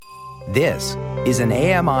This is an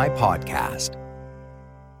AMI podcast.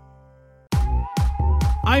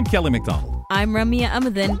 I'm Kelly McDonald. I'm Ramya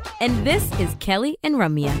Amadin, and this is Kelly and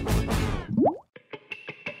Ramya.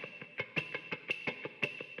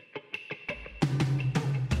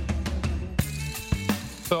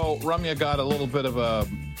 So Ramya got a little bit of a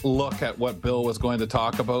look at what Bill was going to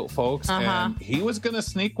talk about, folks, and he was going to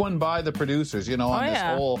sneak one by the producers, on this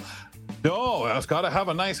whole... No, it's got to have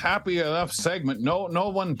a nice, happy enough segment. No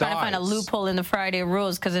one dies. Trying to find a loophole in the Friday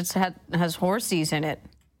rules because it has horsies in it.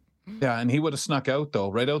 Yeah, and he would have snuck out,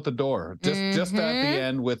 though, right out the door. Just at the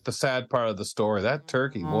end with the sad part of the story. That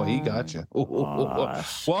turkey, boy, he got you.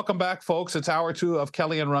 Welcome back, folks. It's hour 2 of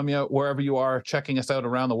Kelly and Ramya, wherever you are checking us out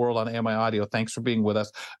around the world on AMI Audio. Thanks for being with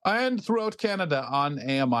us. And throughout Canada on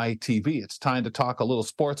AMI TV. It's time to talk a little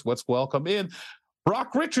sports. Let's welcome in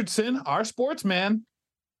Brock Richadson, our sportsman.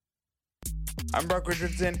 I'm Brock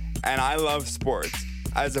Richardson, and I love sports.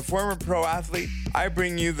 As a former pro athlete, I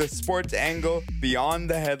bring you the sports angle beyond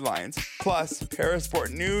the headlines, plus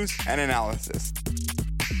parasport news and analysis.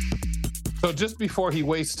 So just before he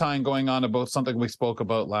wastes time going on about something we spoke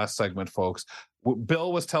about last segment, folks,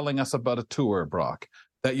 Bill was telling us about a tour, Brock,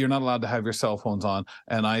 that you're not allowed to have your cell phones on.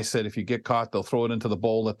 And I said, if you get caught, they'll throw it into the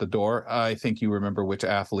bowl at the door. I think you remember which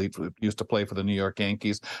athlete used to play for the New York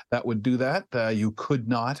Yankees that would do that. You could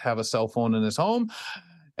not have a cell phone in his home.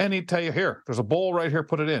 And he'd tell you, here, there's a bowl right here,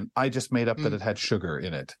 put it in. I just made up that it had sugar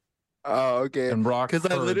in it. Oh, okay. And Brock heard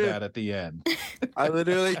that at the end. I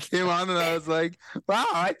literally came on and I was like, wow,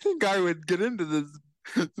 I think I would get into this.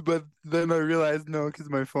 But then I realized, no, because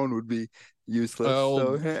my phone would be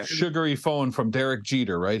useless. Sugary phone from Derek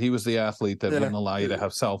Jeter, right? He was the athlete that wouldn't allow you to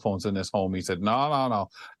have cell phones in his home. He said, no.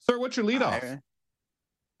 Sir, what's your leadoff?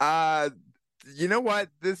 You know what?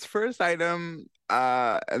 This first item,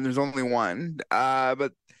 and there's only one,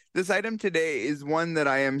 but this item today is one that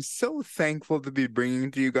I am so thankful to be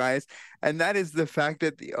bringing to you guys, and that is the fact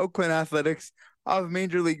that the Oakland Athletics of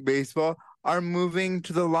Major League Baseball are moving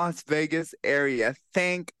to the Las Vegas area.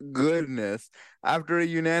 Thank goodness. After a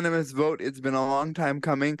unanimous vote, it's been a long time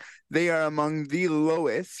coming. They are among the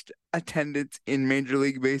lowest attendance in Major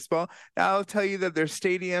League Baseball. Now, I'll tell you that their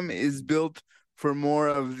stadium is built for more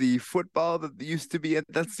of the football that used to be at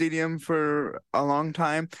that stadium for a long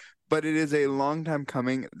time, but it is a long time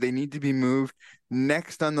coming. They need to be moved.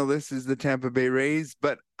 Next on the list is the Tampa Bay Rays,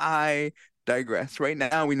 but I digress. Right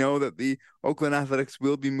now, we know that the Oakland Athletics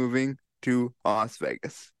will be moving to Las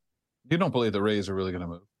Vegas. You don't believe the Rays are really going to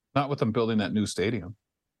move? Not with them building that new stadium.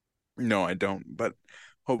 No, I don't. But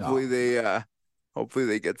hopefully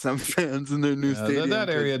they get some fans in their new stadium. That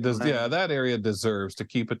area deserves to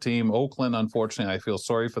keep a team. Oakland, unfortunately, I feel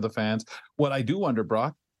sorry for the fans. What I do wonder,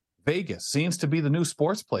 Brock, Vegas seems to be the new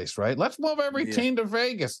sports place, right? Let's move every team to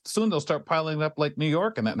Vegas. Soon they'll start piling up like New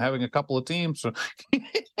York and having a couple of teams. So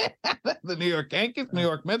the New York Yankees, New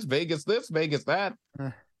York Mets, Vegas this, Vegas that.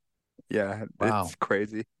 Yeah, wow. It's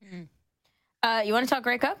crazy. You want to talk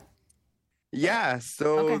Grey Cup? Yeah,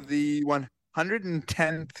 so the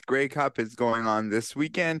 110th Grey Cup is going on this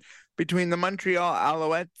weekend between the Montreal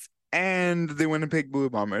Alouettes and the Winnipeg Blue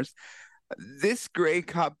Bombers. This Grey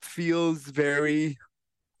Cup feels very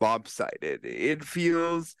lopsided. It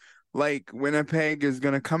feels like Winnipeg is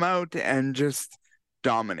going to come out and just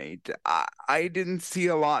dominate. I didn't see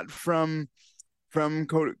a lot from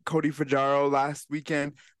Cody Fajardo last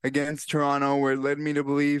weekend against Toronto, where it led me to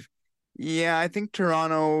believe, I think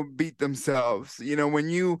Toronto beat themselves. When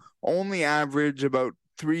you only average about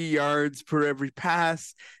 3 yards per every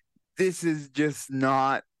pass, this is just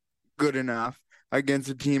not good enough against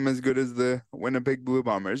a team as good as the Winnipeg Blue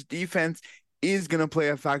Bombers. Defense is going to play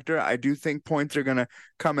a factor. I do think points are going to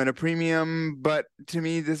come at a premium, but to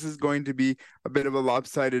me, this is going to be a bit of a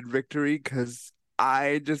lopsided victory because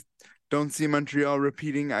I just don't see Montreal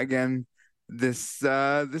repeating again this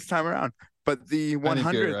time around. But the 100th... I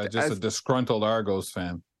think you're just a disgruntled Argos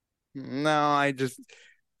fan. No, I just...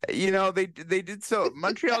 they did so...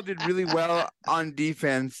 Montreal did really well on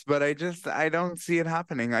defense, but I don't see it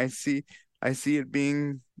happening. I see it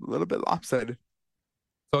being a little bit lopsided.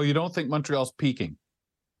 So you don't think Montreal's peaking?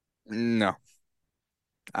 No.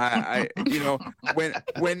 When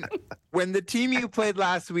the team you played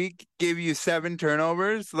last week gave you 7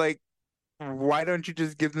 turnovers, why don't you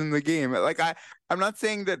just give them the game? I'm not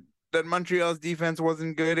saying that Montreal's defense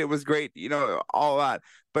wasn't good. It was great, all that.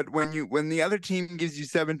 But when the other team gives you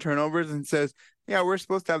 7 turnovers and says, yeah, we're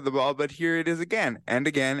supposed to have the ball, but here it is again and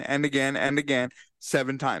again and again and again,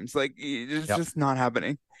 7 times. It's just not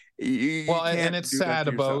happening. You Well, and can't it's do that sad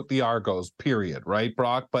to yourself. about the Argos, period, right,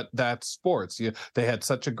 Brock? But that's sports. They had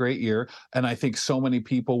such a great year, and I think so many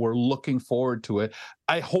people were looking forward to it.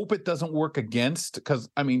 I hope it doesn't work against, because,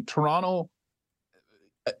 I mean, Toronto,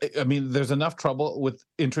 I mean, there's enough trouble with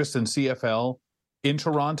interest in CFL in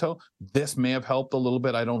Toronto. This may have helped a little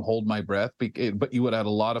bit. I don't hold my breath, but you would have had a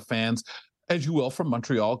lot of fans, as you will, from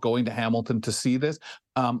Montreal going to Hamilton to see this.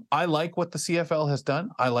 I like what the CFL has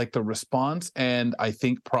done. I like the response, and I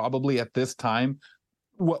think probably at this time,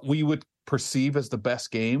 what we would perceive as the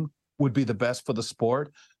best game would be the best for the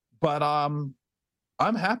sport. But I'm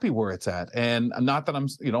happy where it's at, and not that I'm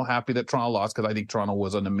happy that Toronto lost, because I think Toronto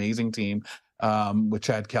was an amazing team with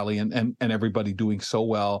Chad Kelly and everybody doing so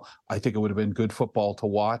well. I think it would have been good football to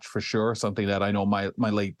watch for sure, something that I know my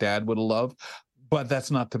late dad would have loved. But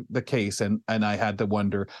that's not the case, and I had to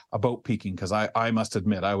wonder about peaking, because I must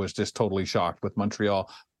admit I was just totally shocked with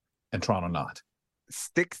Montreal and Toronto not.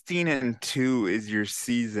 16-2 is your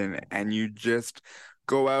season, and you just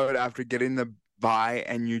go out after getting the bye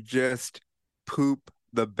and you just poop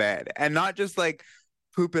the bed, and not just like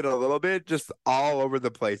poop it a little bit, just all over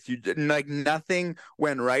the place. You like nothing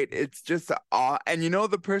went right. It's just and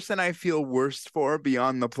the person I feel worst for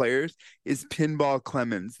beyond the players is Pinball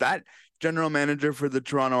Clemens. That general manager for the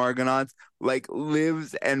Toronto Argonauts like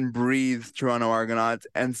lives and breathes Toronto Argonauts.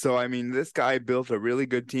 And so, I mean, this guy built a really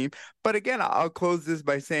good team. But again, I'll close this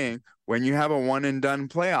by saying, when you have a one and done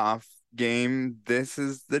playoff game, this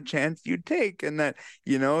is the chance you take, and that,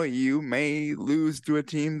 you may lose to a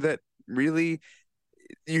team that really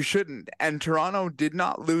you shouldn't. And Toronto did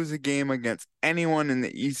not lose a game against anyone in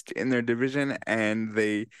the East in their division, and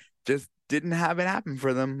they just didn't have it happen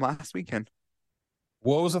for them last weekend.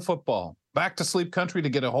 Woes of football. Back to sleep country to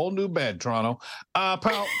get a whole new bed, Toronto.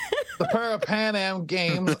 Pal, the Para-Pan Am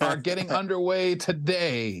Games are getting underway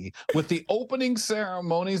today with the opening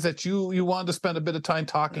ceremonies that you wanted to spend a bit of time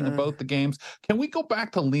talking about the games. Can we go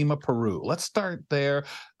back to Lima, Peru? Let's start there,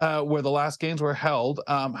 where the last games were held.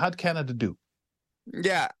 How'd Canada do?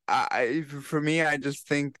 Yeah, for me, I just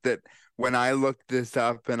think that when I looked this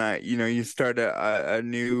up and you start a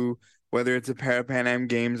new, whether it's a Para-Pan Am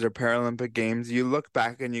Games or Paralympic Games, you look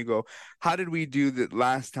back and you go, how did we do that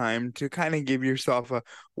last time, to kind of give yourself a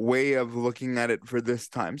way of looking at it for this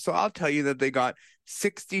time. So I'll tell you that they got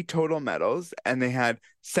 60 total medals, and they had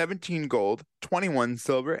 17 gold, 21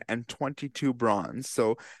 silver, and 22 bronze.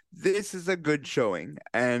 So this is a good showing,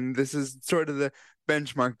 and this is sort of the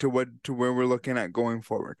benchmark to where we're looking at going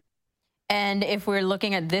forward. And if we're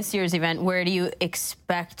looking at this year's event, where do you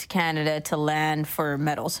expect Canada to land for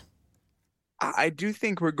medals? I do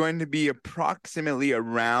think we're going to be approximately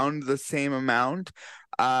around the same amount.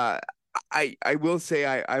 I will say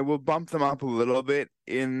I will bump them up a little bit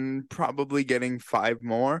in probably getting 5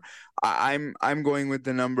 more. I'm going with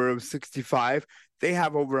the number of 65. They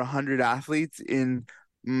have over 100 athletes in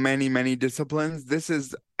many disciplines. This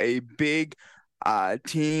is a big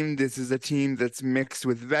team. This is a team that's mixed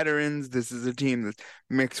with veterans. This is a team that's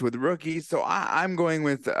mixed with rookies. So I'm going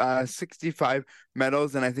with 65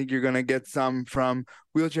 medals, and I think you're going to get some from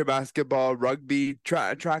wheelchair basketball, rugby,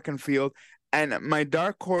 track and field. And my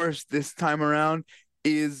dark horse this time around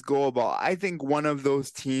is goalball. I think one of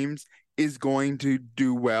those teams is going to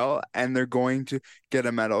do well, and they're going to get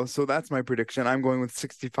a medal. So that's my prediction. I'm going with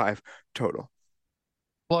 65 total.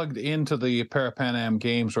 Plugged into the Para-Pan Am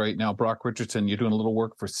Games right now. Brock Richardson, you're doing a little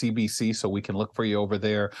work for CBC, so we can look for you over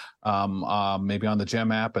there, maybe on the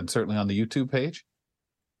GEM app and certainly on the YouTube page.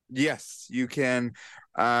 Yes, you can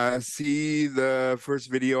see the first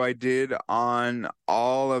video I did on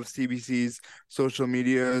all of CBC's social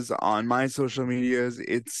medias, on my social medias.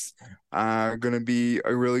 It's going to be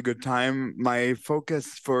a really good time. My focus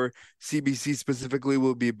for CBC specifically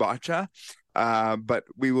will be bocce, but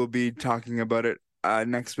we will be talking about it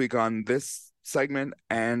next week on this segment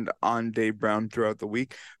and on Dave Brown throughout the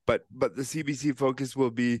week. But the CBC focus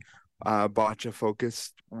will be bocce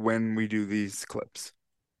focused when we do these clips.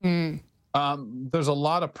 Mm. There's a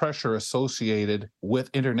lot of pressure associated with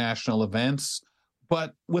international events,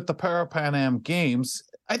 but with the Para-Pan Am Games,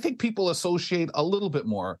 I think people associate a little bit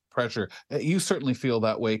more pressure. You certainly feel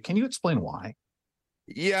that way. Can you explain why?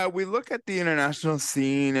 Yeah, we look at the international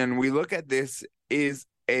scene, and we look at this is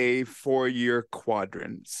a 4-year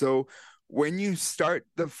quadrant. So when you start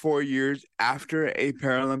the 4 years after a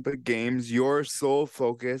Paralympic Games, your sole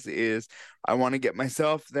focus is, I want to get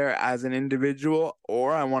myself there as an individual,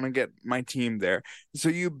 or I want to get my team there. So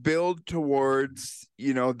you build towards,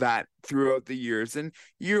 that throughout the years. And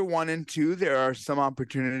year 1 and 2, there are some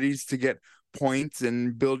opportunities to get points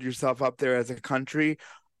and build yourself up there as a country.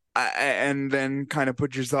 and then kind of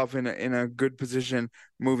put yourself in a good position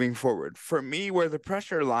moving forward. For me, where the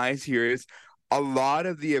pressure lies here is a lot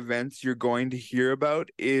of the events you're going to hear about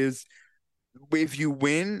is if you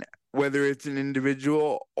win, whether it's an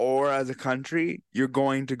individual or as a country, you're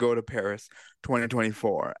going to go to Paris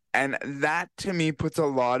 2024. And that to me puts a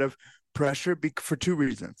lot of pressure for two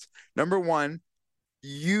reasons. Number one,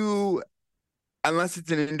 unless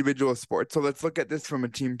it's an individual sport, so let's look at this from a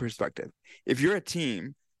team perspective. If you're a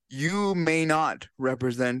team, you may not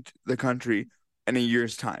represent the country in a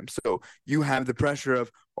year's time. So you have the pressure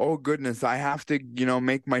of, oh goodness, I have to,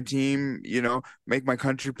 make my team, make my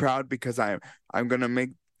country proud because I'm going to make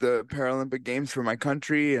the Paralympic Games for my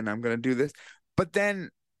country and I'm going to do this. But then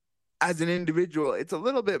as an individual, it's a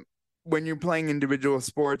little bit when you're playing individual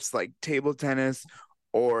sports like table tennis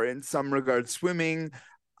or in some regards swimming,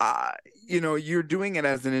 you're doing it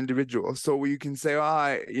as an individual. So you can say,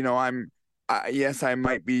 yes, I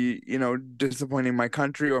might be, disappointing my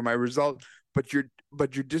country or my result, but you're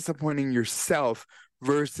disappointing yourself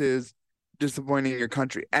versus disappointing your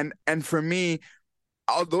country. And for me,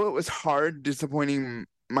 although it was hard disappointing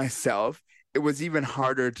myself, it was even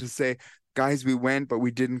harder to say, guys, we went, but we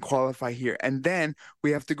didn't qualify here. And then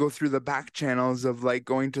we have to go through the back channels of like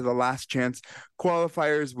going to the last chance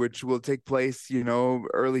qualifiers, which will take place,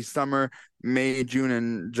 early summer, May, June,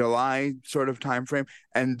 and July sort of timeframe.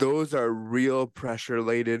 And those are real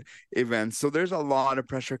pressure-laden events. So there's a lot of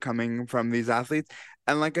pressure coming from these athletes.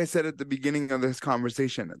 And like I said at the beginning of this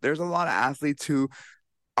conversation, there's a lot of athletes who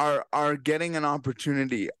are getting an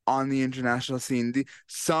opportunity on the international scene.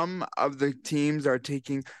 Some of the teams are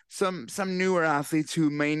taking some newer athletes who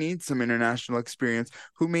may need some international experience,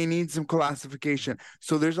 who may need some classification.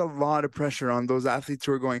 So there's a lot of pressure on those athletes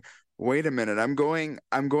who are going, wait a minute, I'm going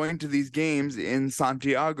to these games in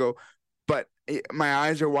Santiago, but my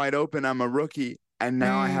eyes are wide open. I'm a rookie, and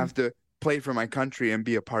now I have to play for my country and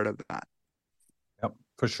be a part of that. Yep,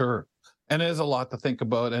 for sure. And there's a lot to think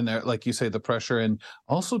about, and there, like you say, the pressure, and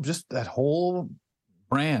also just that whole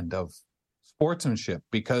brand of sportsmanship,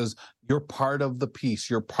 because you're part of the piece,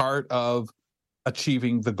 you're part of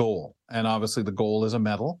achieving the goal. And obviously the goal is a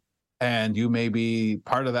medal, and you may be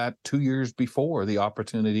part of that 2 years before the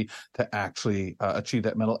opportunity to actually achieve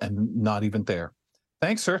that medal and not even there.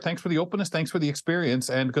 Thanks, sir. Thanks for the openness. Thanks for the experience,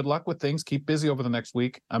 and good luck with things. Keep busy over the next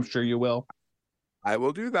week. I'm sure you will. I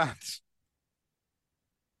will do that.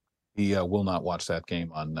 He will not watch that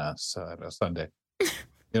game on Sunday.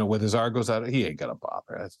 With his Argos out, he ain't gonna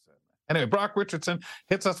bother. Anyway, Brock Richardson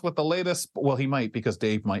hits us with the latest. Well, he might, because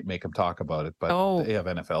Dave might make him talk about it, but they have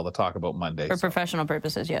NFL to talk about Monday. For professional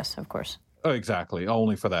purposes, yes, of course. Oh, exactly.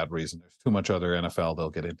 Only for that reason. There's too much other NFL they'll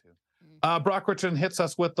get into. Brock Richardson hits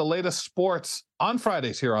us with the latest sports on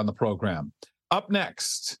Fridays here on the program. Up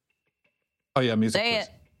next. Oh, yeah, music quiz.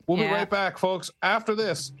 We'll be right back, folks, after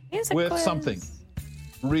this with something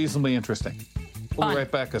reasonably interesting. We'll be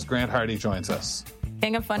right back as Grant Hardy joins us.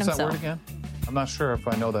 King of fun What's himself. that word again? I'm not sure if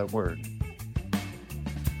I know that word.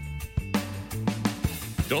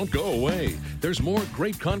 Don't go away. There's more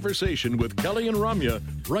great conversation with Kelly and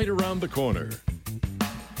Ramya right around the corner.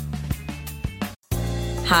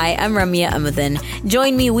 Hi, I'm Ramya Amathan.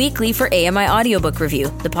 Join me weekly for AMI Audiobook Review,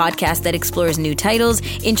 the podcast that explores new titles,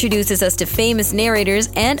 introduces us to famous narrators,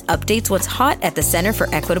 and updates what's hot at the Center for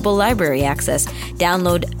Equitable Library Access.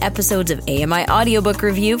 Download episodes of AMI Audiobook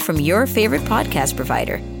Review from your favorite podcast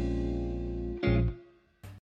provider.